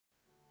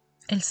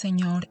El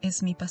Señor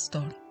es mi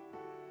pastor.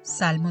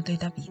 Salmo de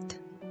David.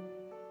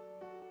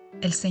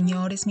 El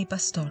Señor es mi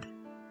pastor,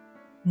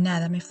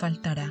 nada me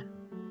faltará.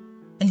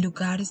 En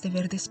lugares de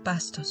verdes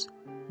pastos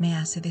me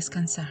hace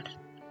descansar.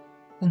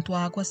 Junto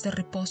a aguas de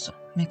reposo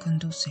me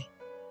conduce.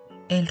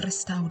 Él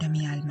restaura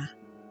mi alma.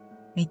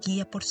 Me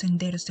guía por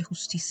senderos de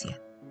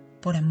justicia,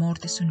 por amor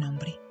de su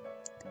nombre.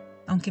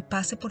 Aunque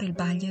pase por el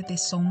valle de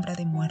sombra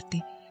de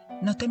muerte,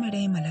 no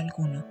temeré mal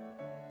alguno,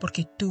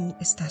 porque tú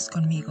estás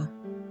conmigo.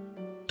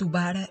 Tu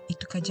vara y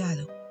tu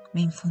cayado me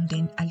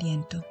infunden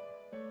aliento.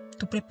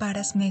 Tú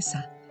preparas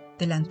mesa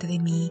delante de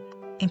mí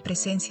en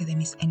presencia de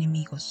mis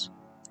enemigos.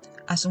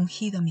 Has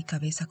ungido mi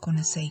cabeza con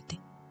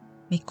aceite.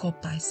 Mi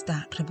copa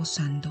está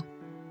rebosando.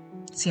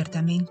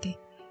 Ciertamente,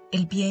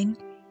 el bien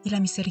y la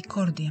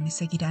misericordia me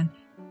seguirán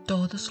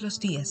todos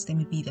los días de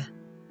mi vida,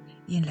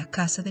 y en la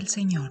casa del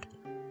Señor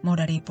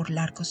moraré por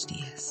largos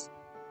días.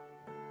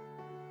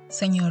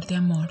 Señor de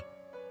amor,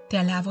 te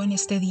alabo en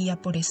este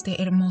día por este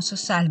hermoso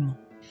salmo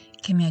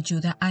que me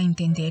ayuda a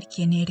entender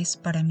quién eres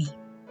para mí.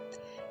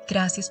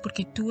 Gracias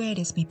porque tú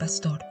eres mi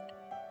pastor,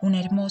 una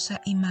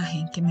hermosa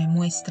imagen que me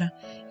muestra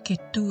que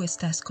tú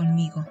estás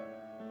conmigo,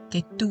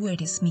 que tú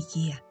eres mi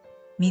guía,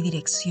 mi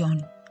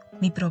dirección,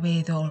 mi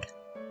proveedor,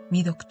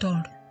 mi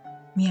doctor,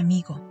 mi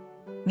amigo,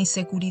 mi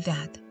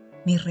seguridad,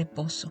 mi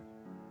reposo.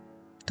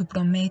 Tú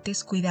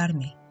prometes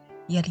cuidarme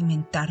y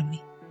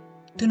alimentarme.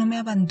 Tú no me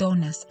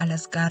abandonas a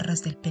las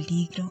garras del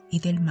peligro y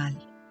del mal.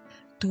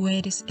 Tú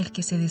eres el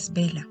que se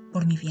desvela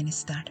por mi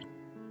bienestar.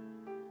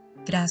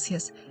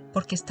 Gracias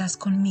porque estás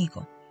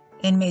conmigo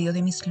en medio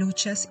de mis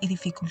luchas y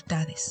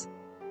dificultades.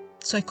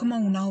 Soy como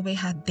una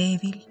oveja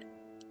débil,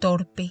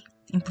 torpe,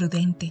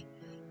 imprudente,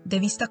 de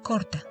vista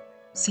corta,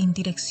 sin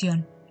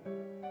dirección,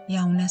 y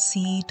aún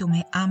así tú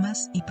me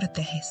amas y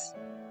proteges.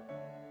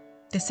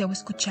 Deseo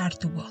escuchar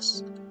tu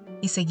voz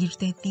y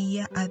seguirte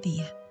día a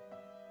día.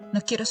 No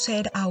quiero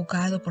ser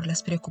ahogado por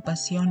las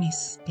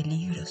preocupaciones,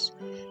 peligros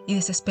y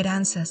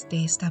desesperanzas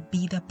de esta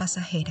vida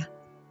pasajera.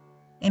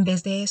 En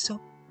vez de eso,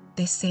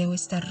 deseo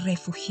estar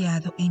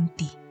refugiado en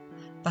ti,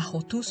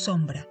 bajo tu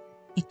sombra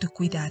y tu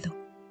cuidado.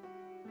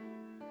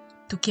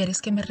 Tú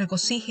quieres que me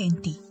regocije en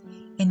ti,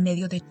 en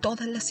medio de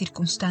todas las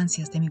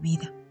circunstancias de mi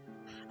vida,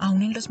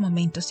 aun en los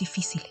momentos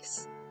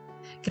difíciles.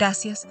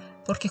 Gracias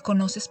porque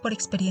conoces por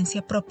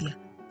experiencia propia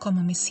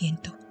cómo me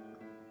siento.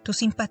 Tú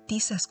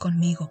simpatizas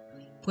conmigo,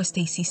 pues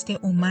te hiciste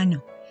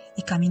humano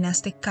y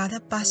caminaste cada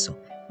paso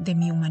de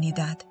mi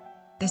humanidad,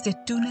 desde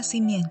tu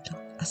nacimiento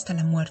hasta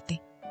la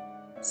muerte.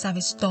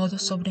 Sabes todo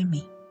sobre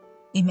mí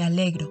y me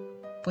alegro,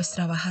 pues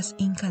trabajas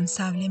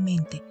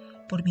incansablemente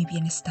por mi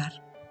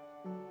bienestar.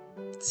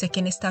 Sé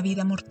que en esta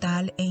vida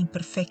mortal e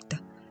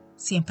imperfecta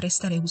siempre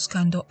estaré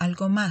buscando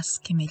algo más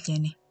que me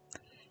llene,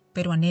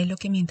 pero anhelo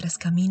que mientras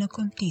camino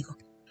contigo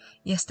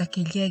y hasta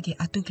que llegue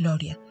a tu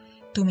gloria,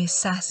 tú me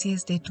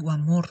sacies de tu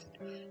amor,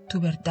 tu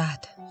verdad,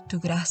 tu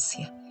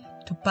gracia,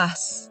 tu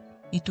paz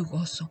y tu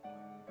gozo,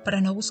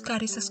 para no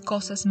buscar esas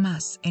cosas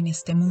más en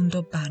este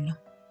mundo vano.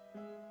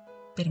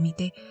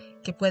 Permite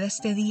que pueda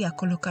este día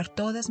colocar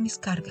todas mis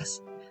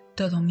cargas,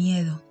 todo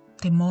miedo,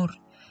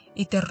 temor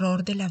y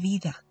terror de la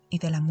vida y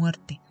de la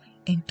muerte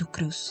en tu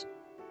cruz.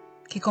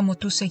 Que como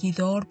tu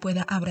seguidor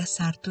pueda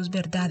abrazar tus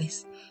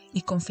verdades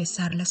y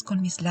confesarlas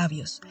con mis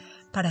labios,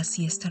 para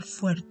así estar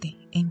fuerte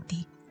en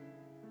ti.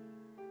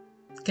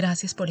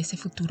 Gracias por ese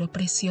futuro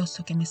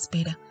precioso que me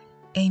espera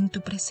en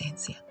tu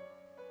presencia.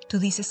 Tú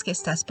dices que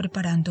estás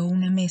preparando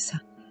una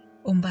mesa,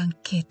 un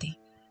banquete,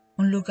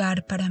 un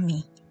lugar para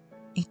mí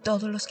y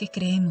todos los que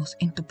creemos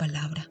en tu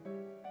palabra.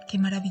 Qué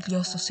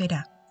maravilloso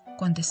será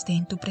cuando esté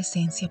en tu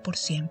presencia por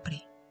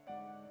siempre.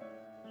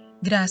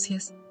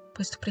 Gracias,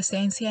 pues tu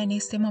presencia en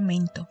este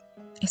momento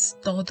es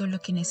todo lo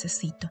que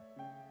necesito.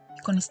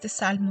 Con este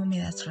salmo me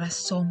das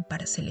razón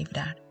para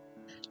celebrar.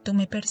 Tú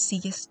me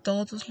persigues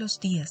todos los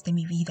días de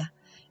mi vida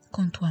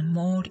con tu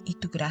amor y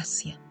tu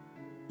gracia,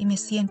 y me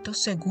siento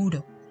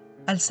seguro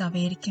al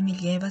saber que me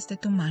llevas de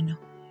tu mano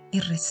y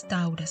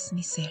restauras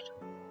mi ser.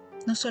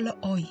 No solo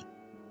hoy,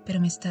 pero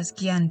me estás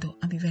guiando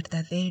a mi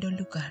verdadero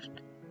lugar,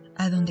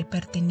 a donde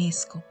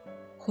pertenezco,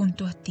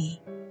 junto a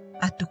ti,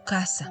 a tu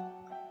casa,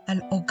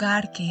 al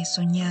hogar que he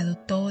soñado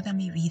toda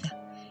mi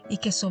vida y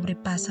que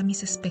sobrepasa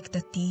mis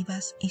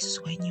expectativas y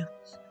sueños,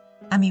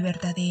 a mi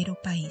verdadero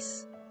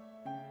país.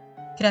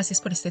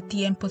 Gracias por este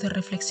tiempo de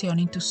reflexión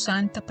en tu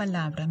santa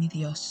palabra, mi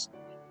Dios,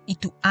 y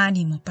tu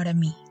ánimo para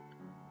mí,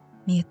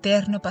 mi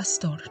eterno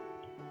pastor,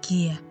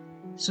 guía,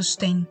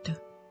 sustento,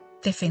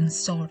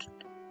 defensor,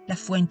 la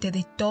fuente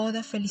de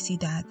toda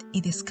felicidad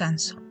y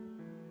descanso,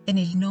 en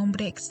el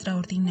nombre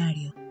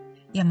extraordinario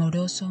y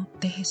amoroso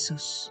de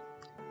Jesús,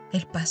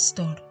 el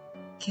pastor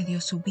que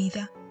dio su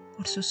vida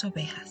por sus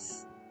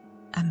ovejas.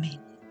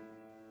 Amén.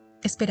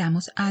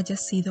 Esperamos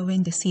hayas sido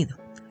bendecido.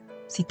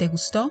 Si te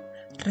gustó,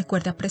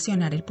 recuerda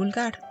presionar el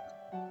pulgar.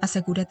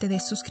 Asegúrate de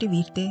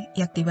suscribirte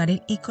y activar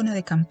el icono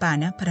de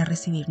campana para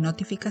recibir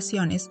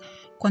notificaciones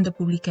cuando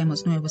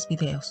publiquemos nuevos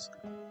videos.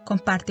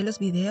 Comparte los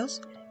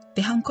videos,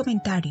 deja un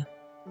comentario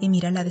y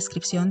mira la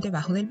descripción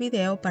debajo del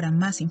video para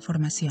más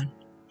información.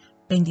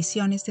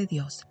 Bendiciones de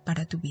Dios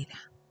para tu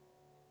vida.